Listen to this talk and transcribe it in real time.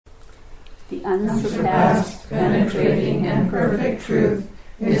The unsurpassed, penetrating, and perfect truth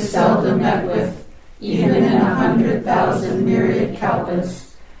is seldom met with, even in 100,000 myriad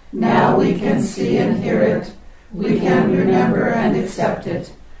kalpas. Now we can see and hear it. We can remember and accept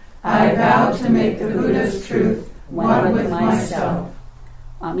it. I vow to make the Buddha's truth one with myself.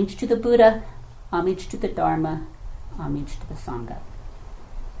 Homage to the Buddha, homage to the Dharma, homage to the Sangha.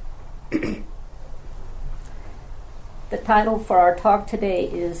 The title for our talk today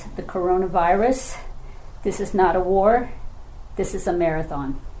is The Coronavirus. This is not a war, this is a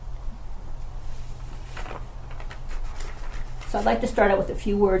marathon. So I'd like to start out with a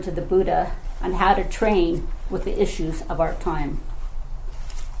few words of the Buddha on how to train with the issues of our time.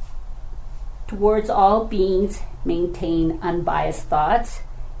 Towards all beings, maintain unbiased thoughts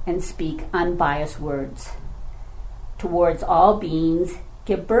and speak unbiased words. Towards all beings,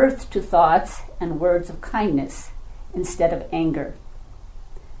 give birth to thoughts and words of kindness instead of anger,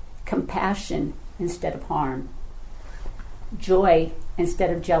 compassion instead of harm, joy instead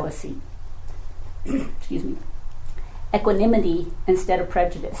of jealousy, excuse me, equanimity instead of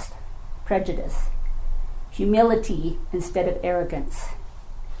prejudice, humility instead of arrogance,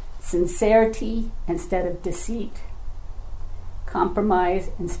 sincerity instead of deceit, compromise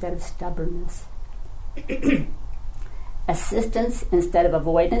instead of stubbornness, assistance instead of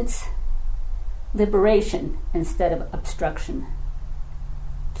avoidance, liberation instead of obstruction,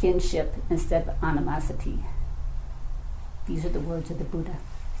 kinship instead of animosity. These are the words of the Buddha.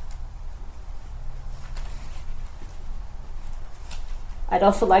 I'd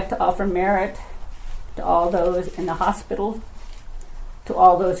also like to offer merit to all those in the hospital, to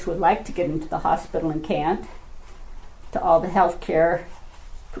all those who would like to get into the hospital and can't, to all the healthcare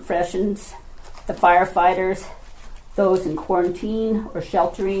professions, the firefighters, those in quarantine or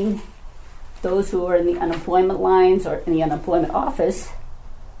sheltering, those who are in the unemployment lines or in the unemployment office,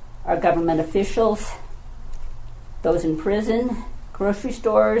 our government officials, those in prison, grocery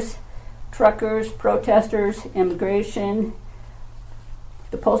stores, truckers, protesters, immigration,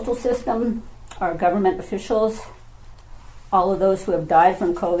 the postal system, our government officials, all of those who have died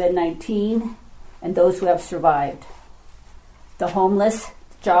from COVID-19, and those who have survived, the homeless,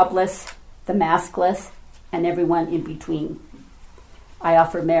 jobless, the maskless, and everyone in between. I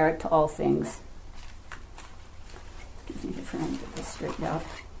offer merit to all things. Excuse me, if I can get this straightened out.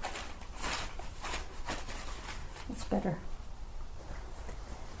 That's better.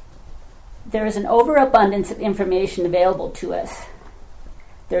 There is an overabundance of information available to us.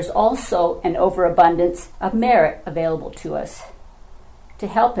 There's also an overabundance of merit available to us to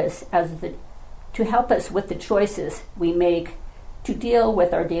help us with the choices we make to deal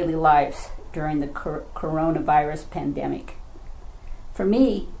with our daily lives during the coronavirus pandemic. For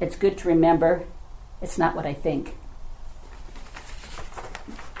me, it's good to remember it's not what I think.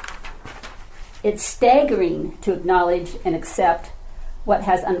 It's staggering to acknowledge and accept what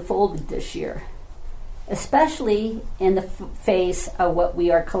has unfolded this year, especially in the face of what we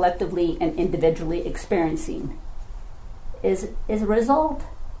are collectively and individually experiencing, is a result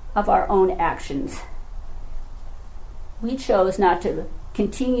of our own actions. We chose not to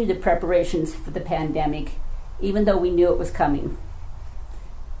continue the preparations for the pandemic, even though we knew it was coming.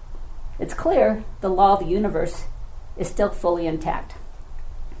 It's clear the law of the universe is still fully intact.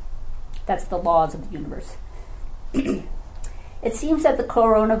 That's the laws of the universe. It seems that the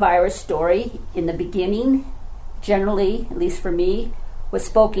coronavirus story in the beginning, generally, at least for me, was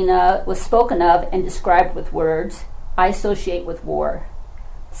spoken of and described with words I associate with war,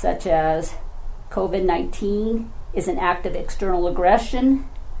 such as COVID-19 is an act of external aggression,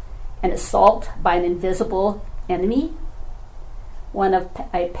 an assault by an invisible enemy, one of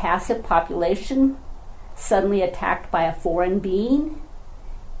a passive population suddenly attacked by a foreign being,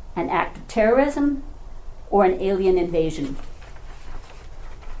 an act of terrorism, or an alien invasion.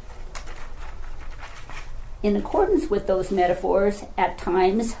 In accordance with those metaphors, at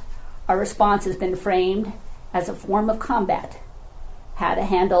times, our response has been framed as a form of combat, how to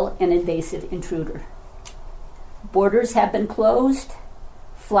handle an invasive intruder. Borders have been closed,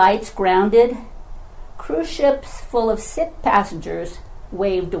 flights grounded, cruise ships full of sick passengers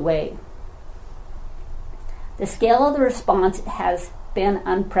waved away. The scale of the response has been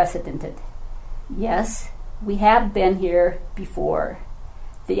unprecedented. Yes, we have been here before.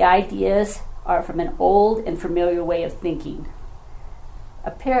 The ideas are from an old and familiar way of thinking.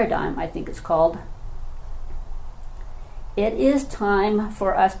 A paradigm, I think it's called. It is time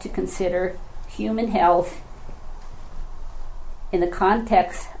for us to consider human health in the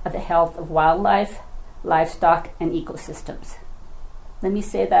context of the health of wildlife, livestock, and ecosystems. Let me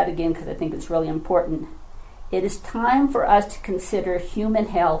say that again because I think it's really important. It is time for us to consider human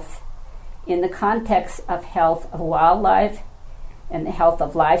health in the context of health of wildlife and the health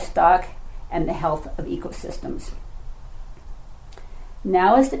of livestock and the health of ecosystems.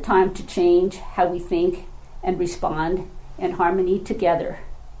 Now is the time to change how we think and respond in harmony together,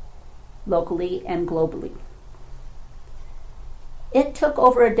 locally and globally. It took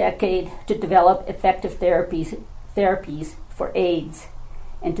over a decade to develop effective therapies for AIDS,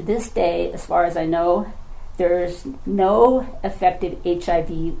 and to this day, as far as I know, there's no effective HIV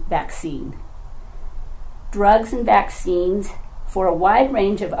vaccine. Drugs and vaccines for a wide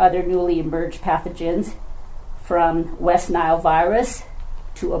range of other newly emerged pathogens, from West Nile virus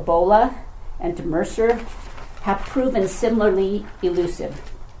to Ebola and to MRSA, have proven similarly elusive.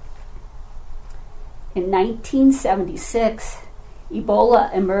 In 1976,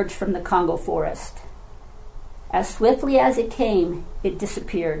 Ebola emerged from the Congo forest. As swiftly as it came, it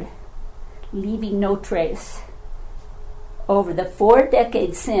disappeared, leaving no trace. Over the 4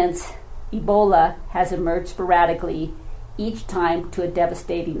 decades since, Ebola has emerged sporadically, each time to a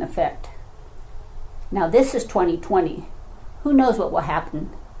devastating effect. Now this is 2020. Who knows what will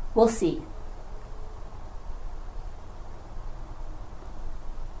happen? We'll see.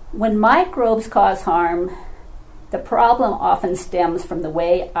 When microbes cause harm, the problem often stems from the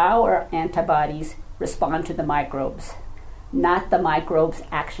way our antibodies respond to the microbes, not the microbes'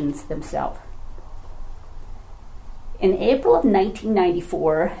 actions themselves. In April of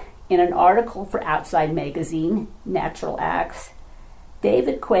 1994, in an article for Outside magazine, Natural Acts,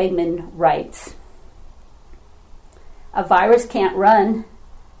 David Quagman writes, "A virus can't run,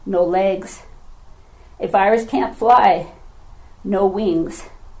 no legs. A virus can't fly, no wings.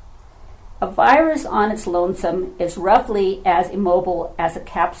 A virus on its lonesome is roughly as immobile as a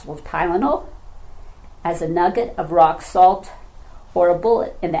capsule of Tylenol, as a nugget of rock salt, or a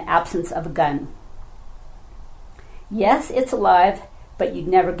bullet in the absence of a gun. Yes, it's alive, but you'd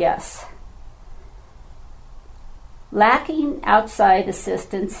never guess. Lacking outside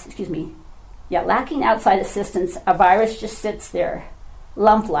assistance, a virus just sits there,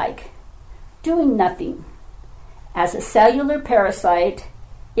 lump-like, doing nothing. As a cellular parasite,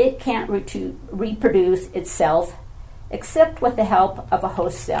 it can't reproduce itself except with the help of a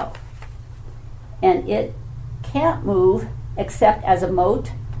host cell. And it can't move except as a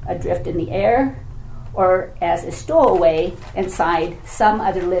mote adrift in the air or as a stowaway inside some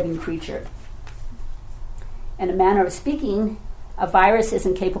other living creature. In a manner of speaking, a virus is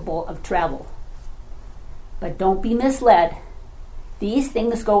incapable of travel. But don't be misled. These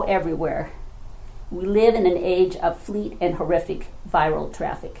things go everywhere. We live in an age of fleet and horrific viral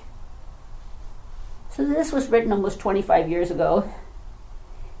traffic." So this was written almost 25 years ago,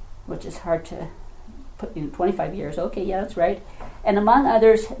 which is hard to put in 25 years. Okay, yeah, that's right. And among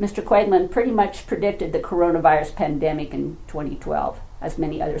others, Mr. Quagman pretty much predicted the coronavirus pandemic in 2012, as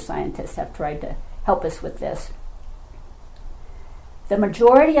many other scientists have tried to help us with this. The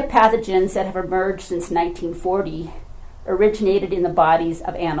majority of pathogens that have emerged since 1940 originated in the bodies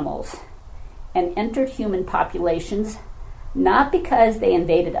of animals and entered human populations not because they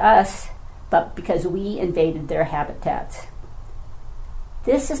invaded us, but because we invaded their habitats.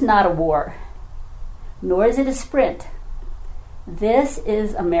 This is not a war, nor is it a sprint. This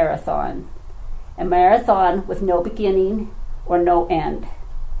is a marathon with no beginning or no end,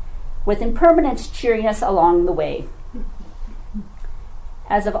 with impermanence cheering us along the way.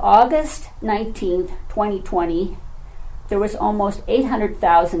 As of August 19th, 2020, there was almost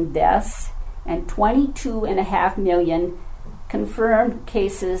 800,000 deaths and 22.5 million confirmed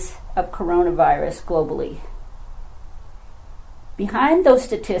cases of coronavirus globally. Behind those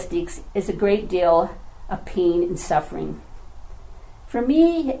statistics is a great deal of pain and suffering. For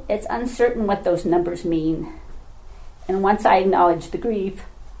me, it's uncertain what those numbers mean. And once I acknowledge the grief,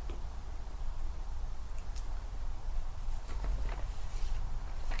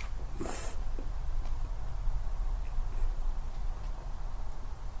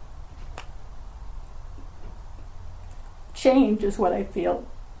 change is what I feel.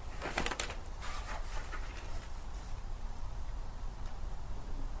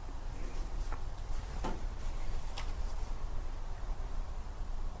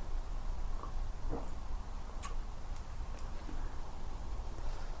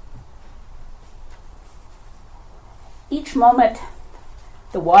 Each moment,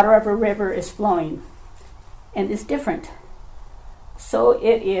 the water of a river is flowing and is different. So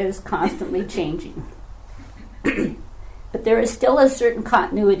it is constantly changing. But there is still a certain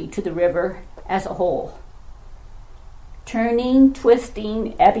continuity to the river as a whole. Turning,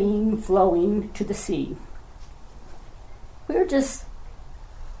 twisting, ebbing, flowing to the sea. We're just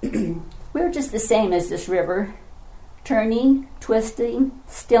the same as this river. Turning, twisting,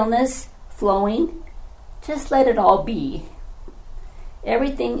 stillness, flowing, just let it all be.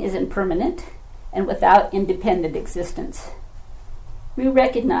 Everything is impermanent and without independent existence. We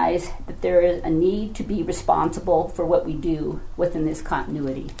recognize that there is a need to be responsible for what we do within this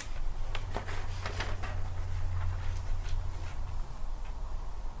continuity.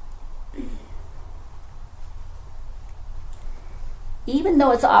 Even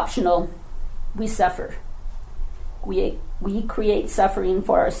though it's optional, we suffer. We create suffering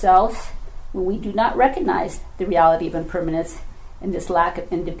for ourselves when we do not recognize the reality of impermanence and this lack of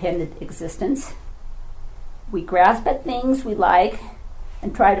independent existence. We grasp at things we like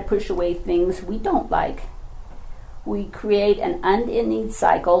and try to push away things we don't like. We create an unending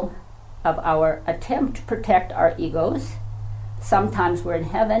cycle of our attempt to protect our egos. Sometimes we're in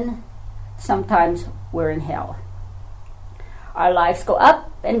heaven, sometimes we're in hell. Our lives go up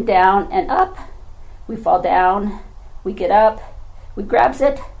and down and up. We fall down, we get up, we grabs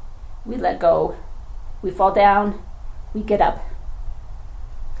it, we let go. We fall down, we get up.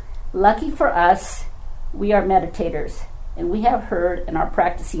 Lucky for us, we are meditators, and we have heard and are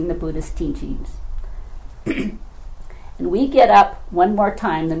practicing the Buddhist teachings. And we get up one more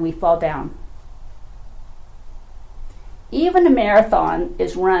time than we fall down. Even a marathon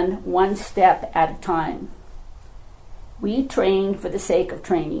is run one step at a time. We train for the sake of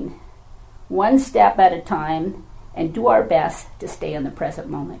training, one step at a time, and do our best to stay in the present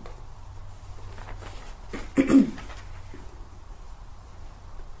moment.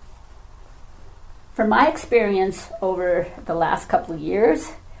 From my experience over the last couple of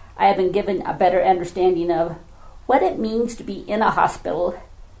years, I have been given a better understanding of what it means to be in a hospital,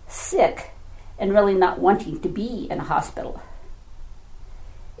 sick, and really not wanting to be in a hospital.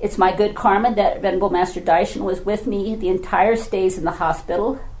 It's my good karma that Venerable Master Daishin was with me the entire stays in the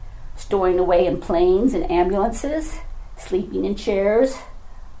hospital, storing away in planes and ambulances, sleeping in chairs,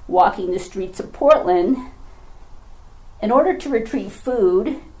 walking the streets of Portland, in order to retrieve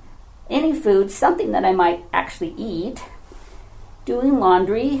food, any food, something that I might actually eat, doing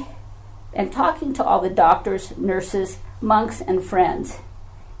laundry, and talking to all the doctors, nurses, monks, and friends.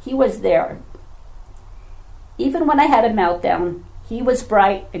 He was there. Even when I had a meltdown, he was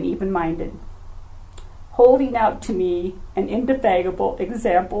bright and even-minded, holding out to me an indefatigable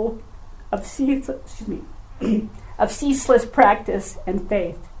example of ceaseless practice and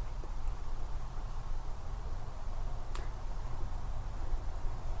faith.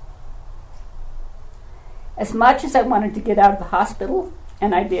 As much as I wanted to get out of the hospital,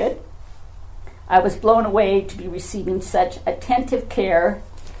 and I did, I was blown away to be receiving such attentive care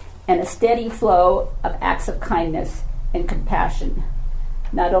and a steady flow of acts of kindness and compassion,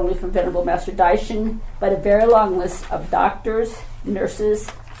 not only from Venerable Master Daishin, but a very long list of doctors, nurses,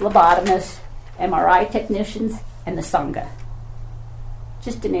 phlebotomists, MRI technicians, and the Sangha,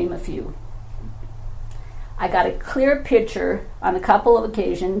 just to name a few. I got a clear picture on a couple of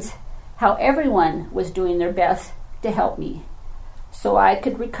occasions how everyone was doing their best to help me so I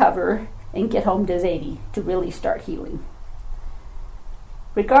could recover and get home to Zadie to really start healing.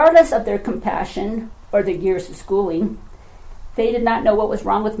 Regardless of their compassion or their years of schooling, they did not know what was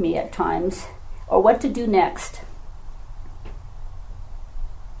wrong with me at times or what to do next.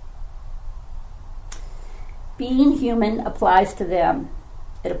 Being human applies to them.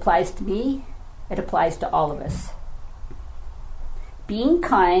 It applies to me. It applies to all of us. Being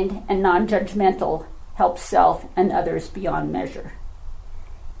kind and non-judgmental helps self and others beyond measure.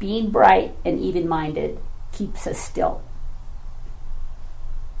 Being bright and even-minded keeps us still.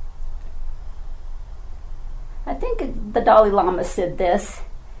 I think the Dalai Lama said this.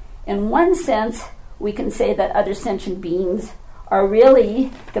 In one sense, we can say that other sentient beings are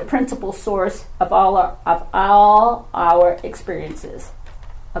really the principal source of all our experiences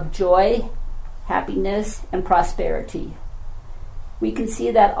of joy, happiness, and prosperity. We can see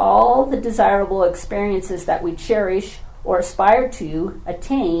that all the desirable experiences that we cherish or aspire to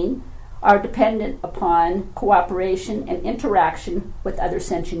attain are dependent upon cooperation and interaction with other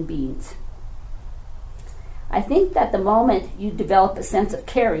sentient beings. I think that the moment you develop a sense of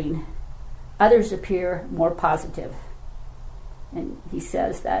caring, others appear more positive. And he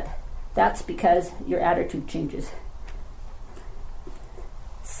says that that's because your attitude changes.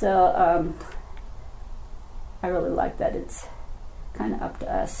 So I really like that. It's kind of up to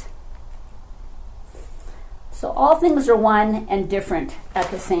us. So all things are one and different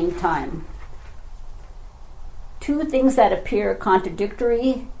at the same time. Two things that appear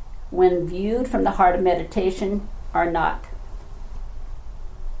contradictory when viewed from the heart of meditation are not.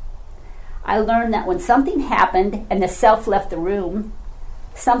 I learned that when something happened and the self left the room,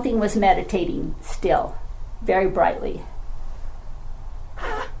 something was meditating still, very brightly.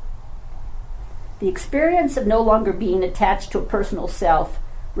 The experience of no longer being attached to a personal self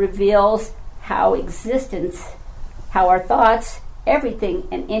reveals how existence, how our thoughts, everything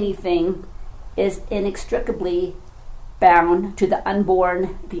and anything is inextricably bound to the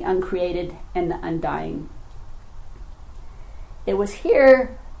unborn, the uncreated, and the undying. It was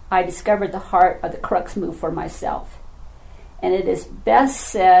here I discovered the heart of the crux move for myself. And it is best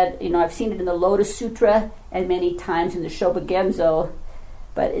said, I've seen it in the Lotus Sutra and many times in the Shobogenzo,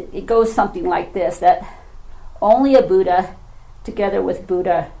 but it goes something like this, that only a Buddha, together with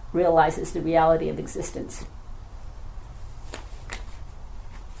Buddha, realizes the reality of existence.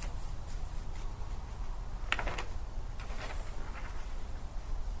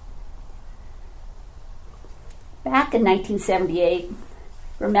 Back in 1978,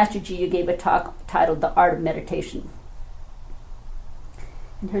 Master Jiyu gave a talk titled The Art of Meditation.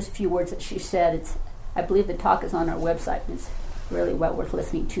 And here's a few words that she said. I believe the talk is on our website, and it's really well worth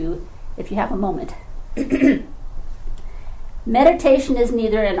listening to if you have a moment. Meditation is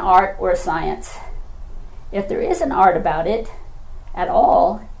neither an art or a science. If there is an art about it at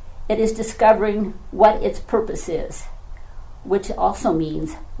all, it is discovering what its purpose is, which also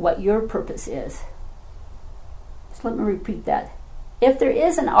means what your purpose is. So let me repeat that. If there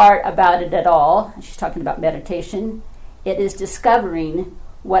is an art about it at all, she's talking about meditation, it is discovering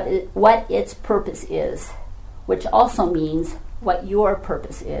what its purpose is, which also means what your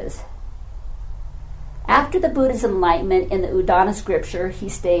purpose is. After the Buddha's enlightenment in the Udana scripture, he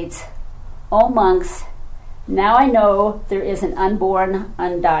states, "O monks, now I know there is an unborn,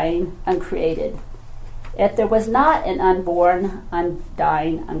 undying, uncreated. If there was not an unborn,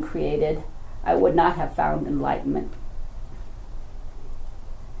 undying, uncreated, I would not have found enlightenment."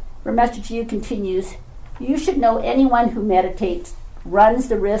 Master Jiyu continues, "You should know anyone who meditates runs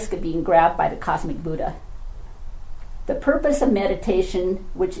the risk of being grabbed by the cosmic Buddha. The purpose of meditation,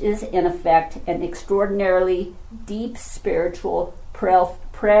 which is in effect an extraordinarily deep spiritual,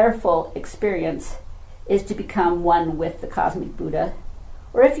 prayerful experience, is to become one with the cosmic Buddha,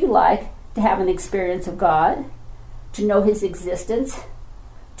 or if you like, to have an experience of God, to know his existence,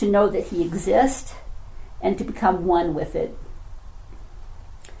 to know that he exists, and to become one with it.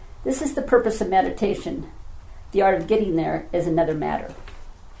 This is the purpose of meditation. The art of getting there is another matter."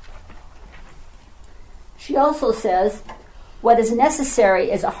 She also says, "What is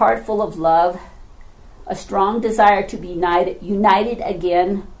necessary is a heart full of love, a strong desire to be united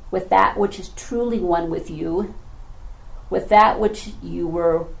again with that which is truly one with you, with that which you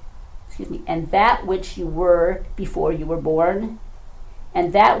were, and that which you were before you were born,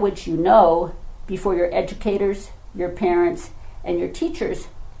 and that which you know before your educators, your parents, and your teachers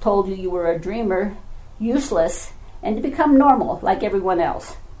told you were a dreamer, useless, and to become normal like everyone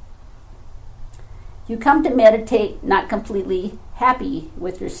else. You come to meditate not completely happy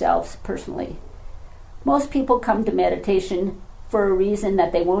with yourselves personally. Most people come to meditation for a reason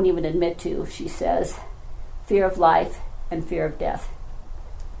that they won't even admit to," she says, "fear of life and fear of death."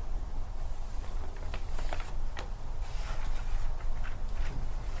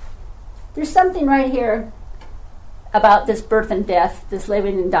 There's something right here about this birth and death, this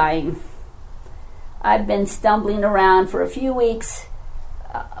living and dying. I've been stumbling around for a few weeks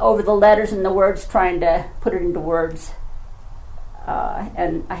over the letters and the words, trying to put it into words,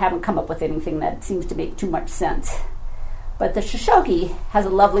 and I haven't come up with anything that seems to make too much sense. But the Shishogi has a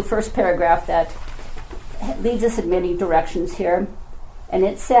lovely first paragraph that leads us in many directions here, and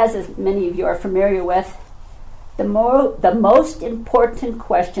it says, as many of you are familiar with, the most important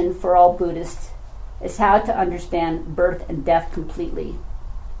question for all Buddhists is how to understand birth and death completely.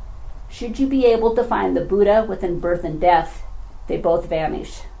 Should you be able to find the Buddha within birth and death, they both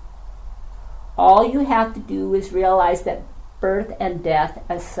vanish. All you have to do is realize that birth and death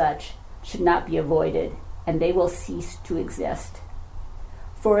as such should not be avoided, and they will cease to exist.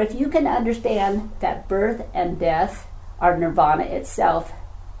 For if you can understand that birth and death are nirvana itself,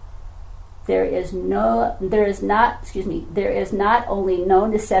 there is not only no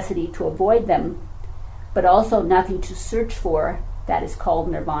necessity to avoid them, but also nothing to search for that is called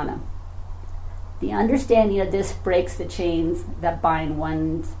nirvana. The understanding of this breaks the chains that bind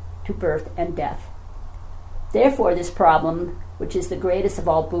one to birth and death. Therefore, this problem, which is the greatest of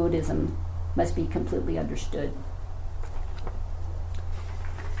all Buddhism, must be completely understood.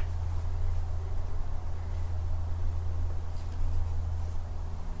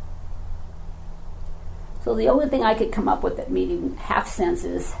 So the only thing I could come up with that made half sense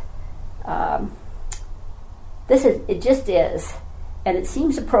is, it just is, and it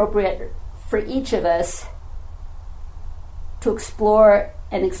seems appropriate for each of us to explore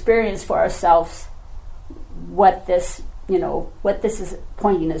and experience for ourselves what this is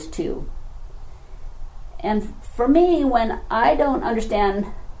pointing us to. And for me, when I don't understand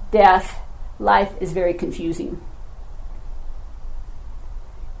death, life is very confusing.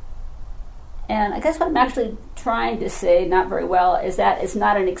 And I guess what I'm actually trying to say, not very well, is that it's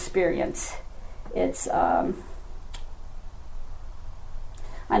not an experience. It's, I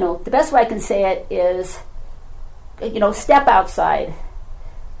know, the best way I can say it is, step outside.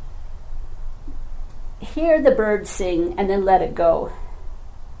 Hear the birds sing and then let it go.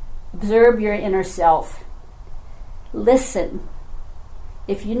 Observe your inner self. Listen.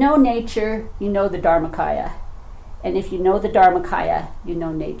 If you know nature, you know the Dharmakaya. And if you know the Dharmakaya, you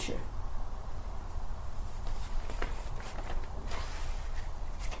know nature.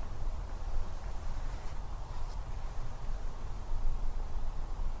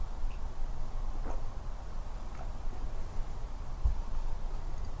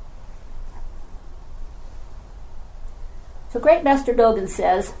 So Great Master Dogen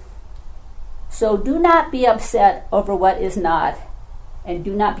says, so do not be upset over what is not, and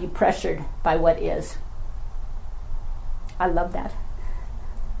do not be pressured by what is. I love that.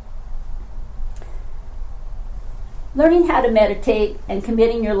 Learning how to meditate and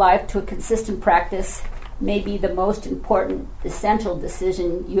committing your life to a consistent practice may be the most important, essential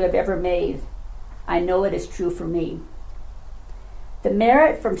decision you have ever made. I know it is true for me. The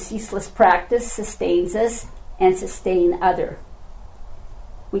merit from ceaseless practice sustains us and sustain other.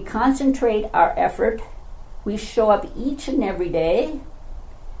 We concentrate our effort. We show up each and every day.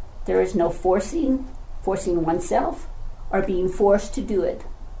 There is no forcing oneself, or being forced to do it.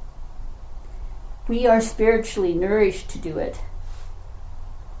 We are spiritually nourished to do it.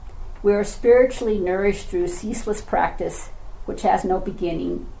 We are spiritually nourished through ceaseless practice, which has no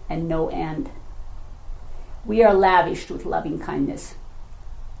beginning and no end. We are lavished with loving kindness.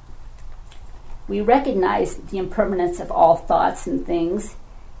 We recognize the impermanence of all thoughts and things,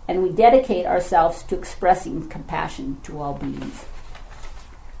 and we dedicate ourselves to expressing compassion to all beings.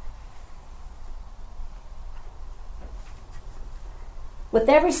 With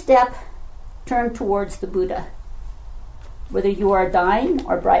every step, turn towards the Buddha. Whether you are dying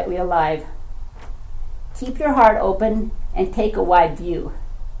or brightly alive, keep your heart open and take a wide view.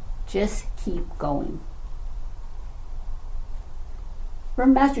 Just keep going.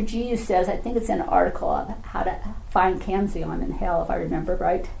 Remember Master Jiyu says, I think it's in an article of how to find Kanzeon in hell, if I remember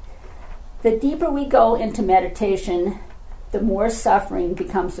right. The deeper we go into meditation, the more suffering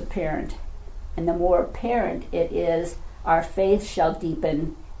becomes apparent. And the more apparent it is, our faith shall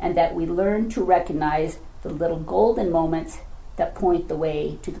deepen, and that we learn to recognize the little golden moments that point the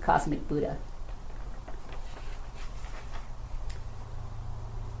way to the cosmic Buddha.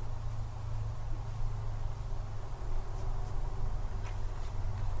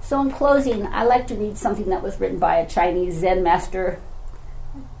 So in closing, I like to read something that was written by a Chinese Zen master.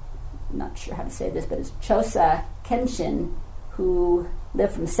 I'm not sure how to say this, but it's Chosa Kenshin, who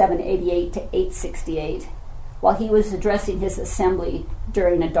lived from 788 to 868, while he was addressing his assembly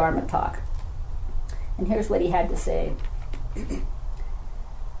during a Dharma talk. And here's what he had to say.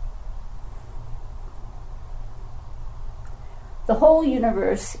 The whole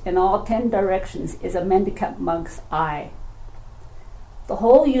universe in all 10 directions is a mendicant monk's eye. The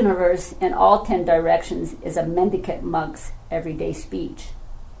whole universe in all 10 directions is a mendicant monk's everyday speech.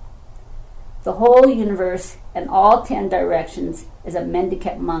 The whole universe in all 10 directions is a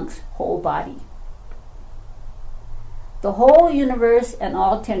mendicant monk's whole body. The whole universe in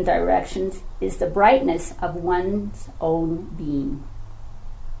all 10 directions is the brightness of one's own being.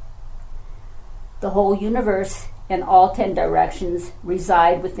 The whole universe in all 10 directions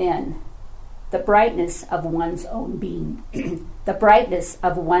reside within the brightness of one's own being. The brightness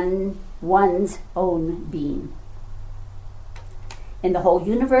of one's own being. In the whole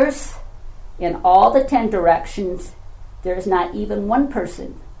universe, in all the 10 directions, there is not even one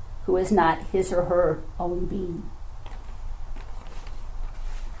person who is not his or her own being.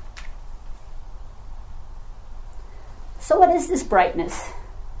 So what is this brightness?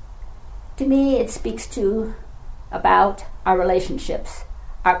 To me, it speaks about our relationships,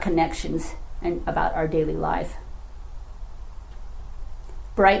 our connections, and about our daily life.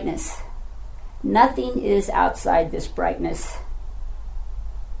 Brightness. Nothing is outside this brightness.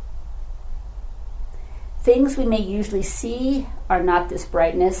 Things we may usually see are not this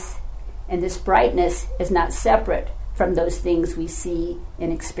brightness, and this brightness is not separate from those things we see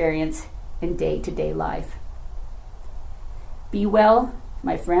and experience in day-to-day life. Be well,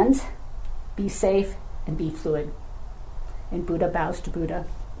 my friends. Be safe and be fluid. And Buddha bows to Buddha.